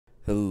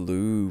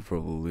Hello,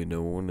 probably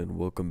no one, and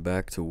welcome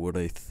back to What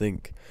I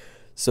Think.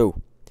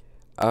 So,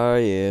 I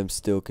am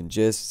still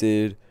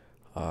congested,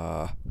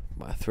 my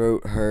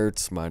throat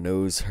hurts, my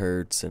nose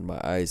hurts, and my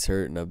eyes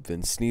hurt, and I've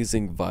been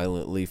sneezing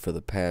violently for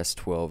the past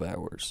 12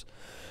 hours.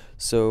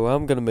 So,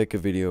 I'm gonna make a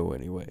video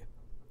anyway.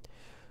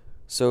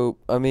 So,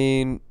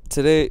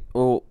 today,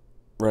 well,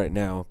 right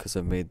now, because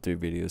I've made 3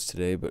 videos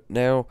today, but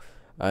now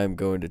I'm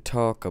going to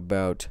talk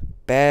about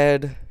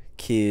bad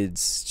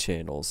kids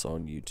channels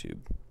on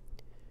YouTube.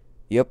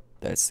 Yep,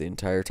 that's the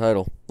entire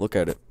title. Look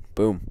at it.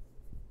 Boom.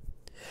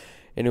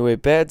 Anyway,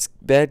 bad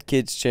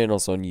kids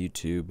channels on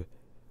YouTube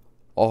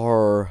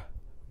are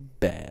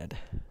bad.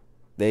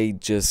 Let's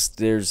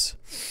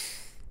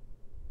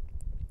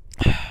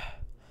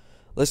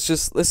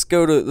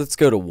go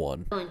to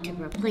one. I'm going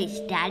to replace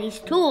Daddy's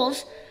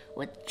tools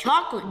with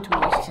chocolate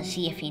tools to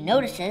see if he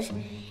notices,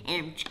 and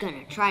I'm just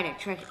gonna try to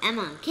trick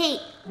Emma and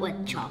Kate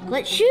with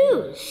chocolate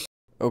shoes.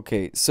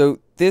 Okay, so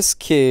this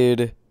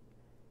kid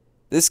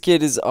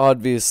is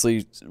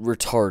obviously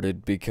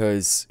retarded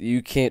because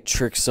you can't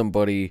trick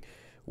somebody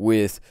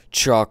with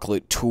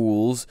chocolate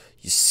tools,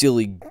 you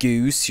silly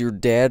goose. Your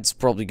dad's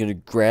probably gonna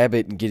grab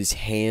it and get his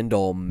hand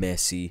all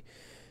messy.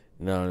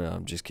 No,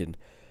 I'm just kidding.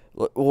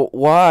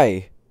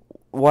 Why?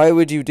 Why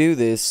would you do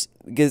this?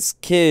 This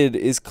kid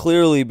is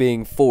clearly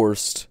being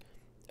forced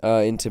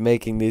into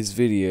making these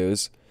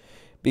videos.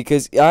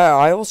 Because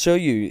I will show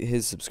you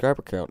his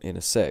subscriber count in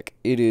a sec.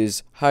 It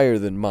is higher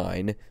than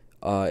mine.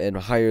 And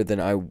higher than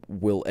I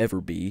will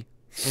ever be.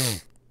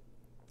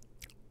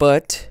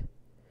 But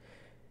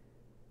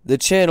the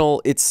channel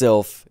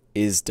itself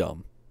is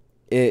dumb.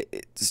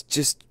 It's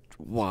just,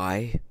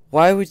 why?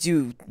 Why would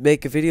you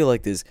make a video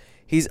like this?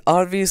 He's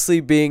obviously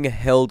being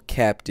held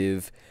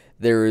captive.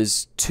 There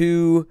is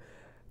 2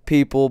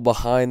 people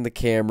behind the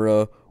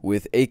camera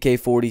with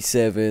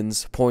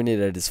AK-47s pointed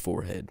at his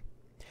forehead.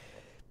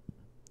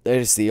 That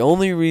is the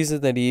only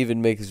reason that he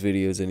even makes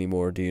videos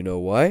anymore. Do you know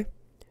why?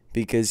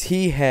 Because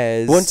he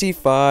has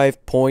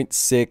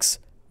 25.6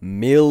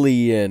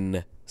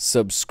 million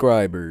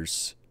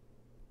subscribers.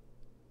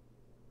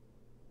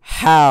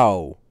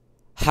 How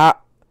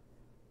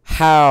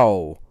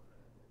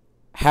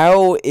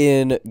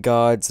in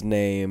God's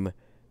name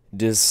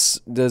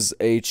does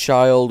a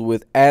child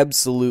with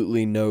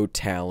absolutely no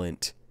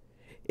talent,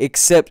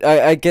 except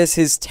I guess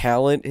his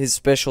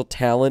special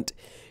talent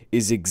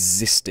is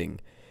existing.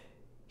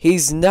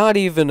 He's not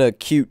even a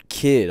cute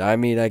kid. I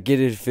mean, I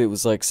get it if it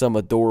was like some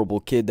adorable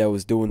kid that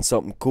was doing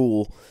something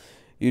cool.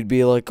 You'd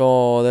be like,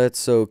 oh, that's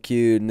so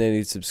cute, and then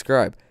you'd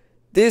subscribe.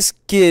 This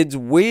kid's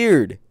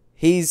weird.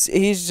 He's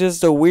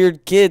just a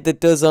weird kid that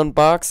does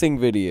unboxing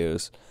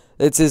videos.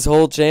 That's his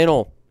whole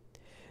channel,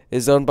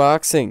 is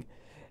unboxing.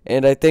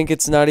 And I think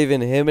it's not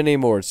even him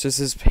anymore. It's just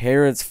his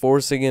parents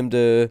forcing him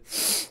to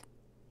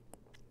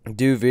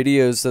do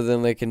videos so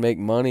then they can make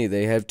money.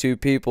 They have 2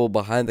 people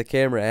behind the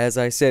camera, as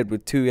I said,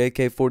 with 2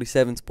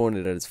 AK-47s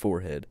pointed at his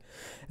forehead.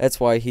 That's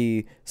why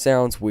he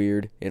sounds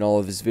weird in all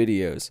of his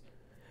videos.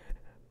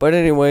 But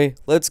anyway,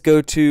 let's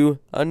go to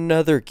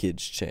another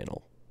kid's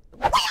channel.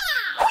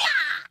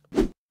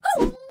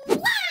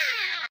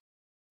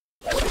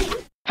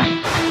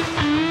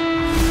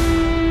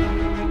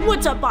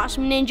 What's up,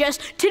 awesome ninjas?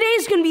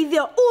 Today's gonna be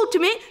the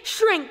ultimate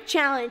strength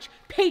challenge.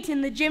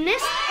 Peyton the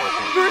gymnast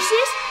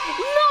versus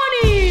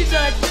Nani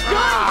the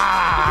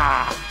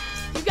dog.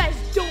 You guys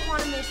don't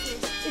want to miss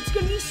this. It's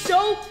gonna be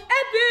so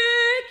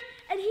epic.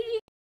 And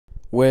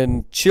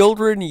when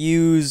children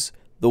use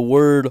the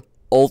word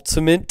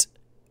ultimate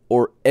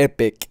or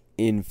epic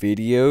in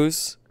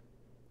videos,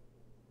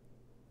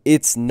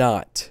 it's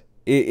not.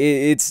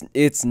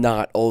 It's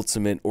not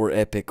ultimate or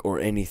epic or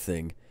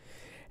anything.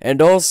 And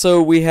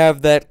also, we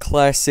have that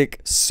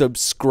classic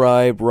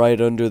subscribe right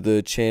under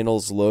the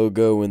channel's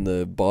logo in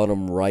the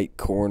bottom right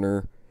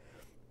corner.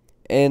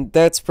 And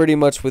that's pretty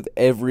much with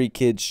every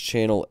kid's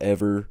channel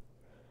ever.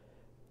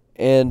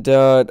 And,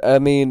 I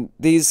mean,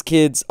 these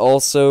kids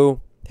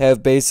also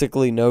have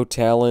basically no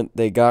talent.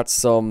 They got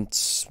some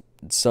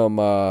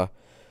I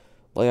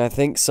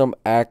think some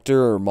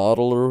actor or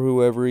model or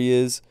whoever he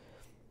is,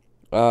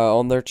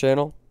 on their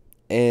channel.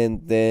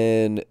 And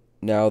then,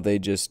 now they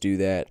just do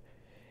that.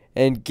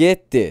 And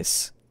get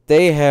this,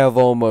 they have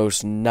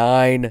almost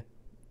 10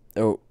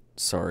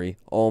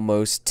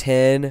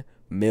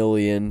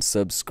 million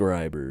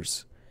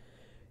subscribers.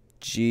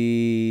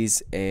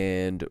 Jeez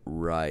and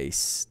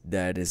rice,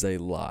 that is a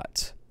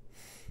lot.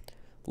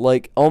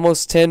 Like,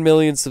 almost 10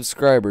 million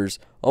subscribers,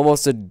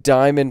 almost a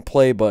diamond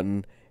play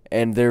button,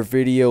 and their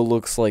video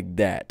looks like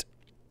that.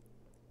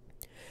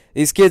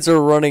 These kids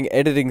are running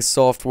editing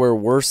software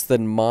worse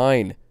than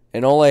mine,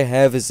 and all I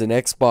have is an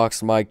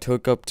Xbox mic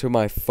hooked up to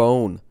my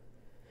phone.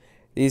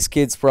 These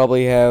kids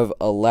probably have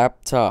a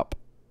laptop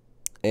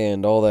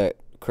and all that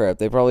crap.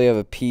 They probably have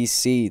a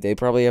PC. They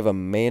probably have a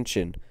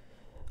mansion.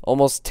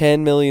 Almost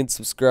 10 million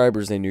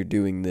subscribers and you're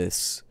doing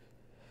this.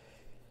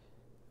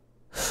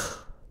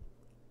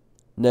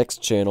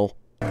 Next channel.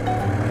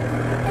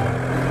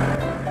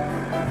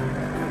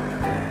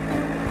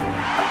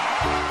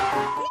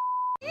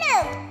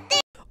 No,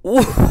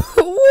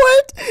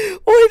 What?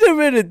 Wait a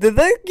minute. Did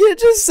that kid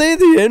just say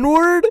the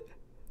N-word?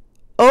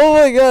 Oh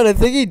my god, I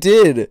think he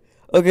did.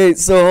 Okay,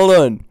 so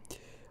hold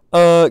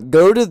on.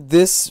 Go to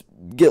this.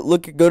 Go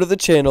to the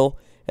channel,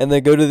 and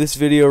then go to this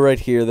video right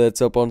here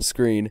that's up on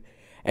screen,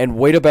 and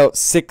wait about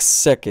 6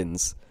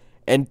 seconds,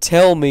 and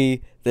tell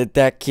me that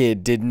that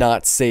kid did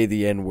not say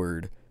the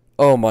N-word.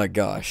 Oh my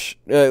gosh.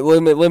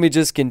 Let me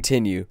just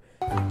continue.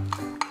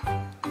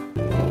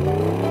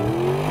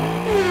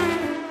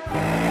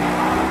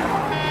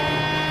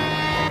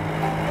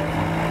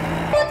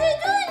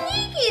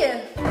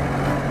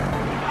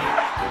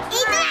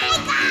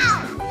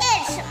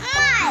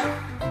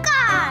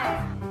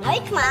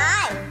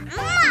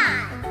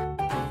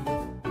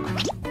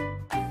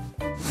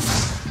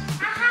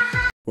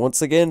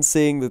 Once again,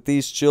 seeing that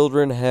these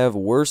children have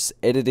worse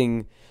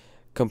editing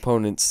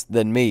components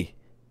than me.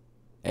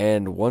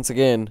 And once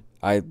again,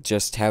 I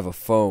just have a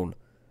phone.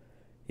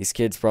 These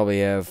kids probably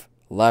have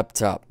a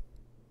laptop,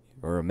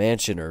 or a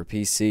mansion, or a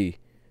PC.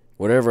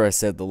 Whatever I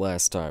said the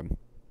last time.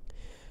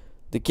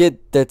 The kid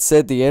that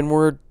said the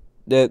N-word,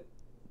 that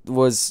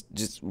was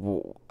just...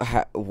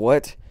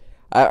 what?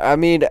 I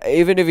mean,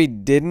 even if he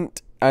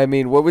didn't, I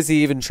mean, what was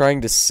he even trying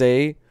to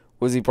say?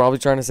 Was he probably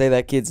trying to say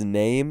that kid's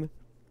name?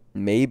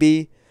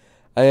 Maybe?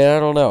 I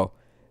don't know.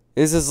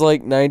 This is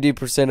like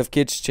 90% of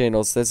kids'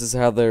 channels. This is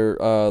how they're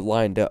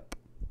lined up.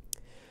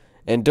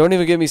 And don't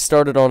even get me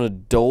started on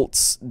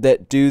adults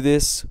that do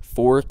this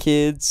for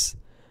kids,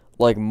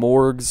 like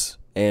Morgs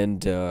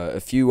and a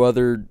few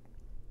other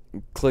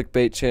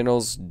clickbait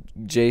channels.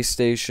 J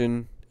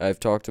Station,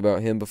 I've talked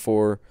about him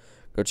before.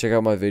 Go check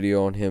out my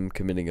video on him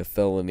committing a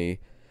felony.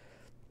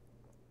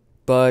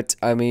 But,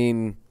 I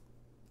mean,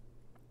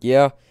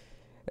 yeah.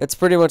 It's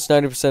pretty much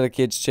 90% of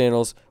kids'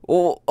 channels.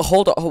 Oh,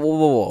 hold on.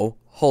 Whoa.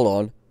 Hold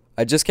on.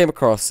 I just came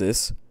across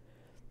this.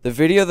 The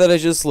video that I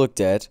just looked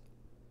at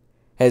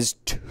has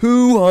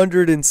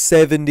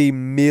 270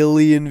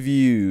 million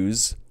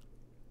views.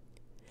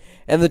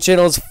 And the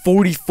channel has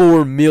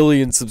 44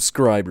 million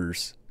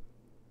subscribers.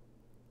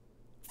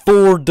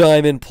 4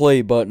 diamond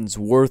play buttons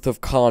worth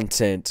of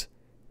content.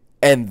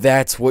 And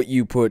that's what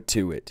you put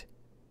to it.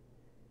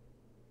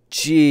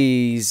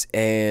 Jeez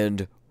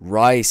and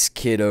rice,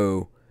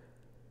 kiddo.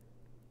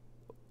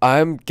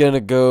 I'm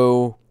gonna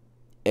go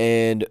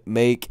and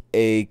make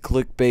a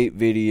clickbait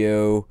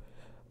video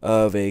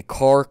of a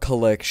car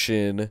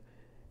collection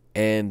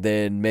and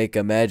then make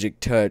a magic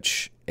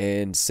touch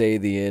and say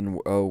the N.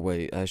 Oh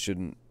wait, I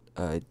shouldn't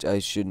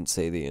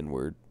say the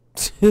N-word.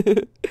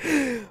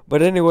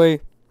 But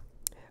anyway,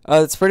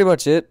 that's pretty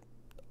much it,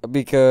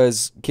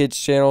 because kids'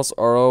 channels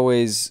are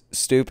always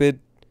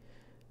stupid.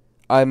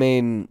 I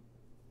mean,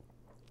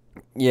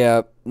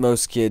 yeah,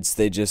 most kids,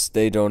 they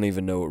don't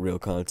even know what real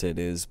content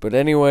is. But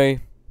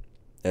anyway,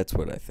 that's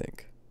what I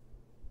think.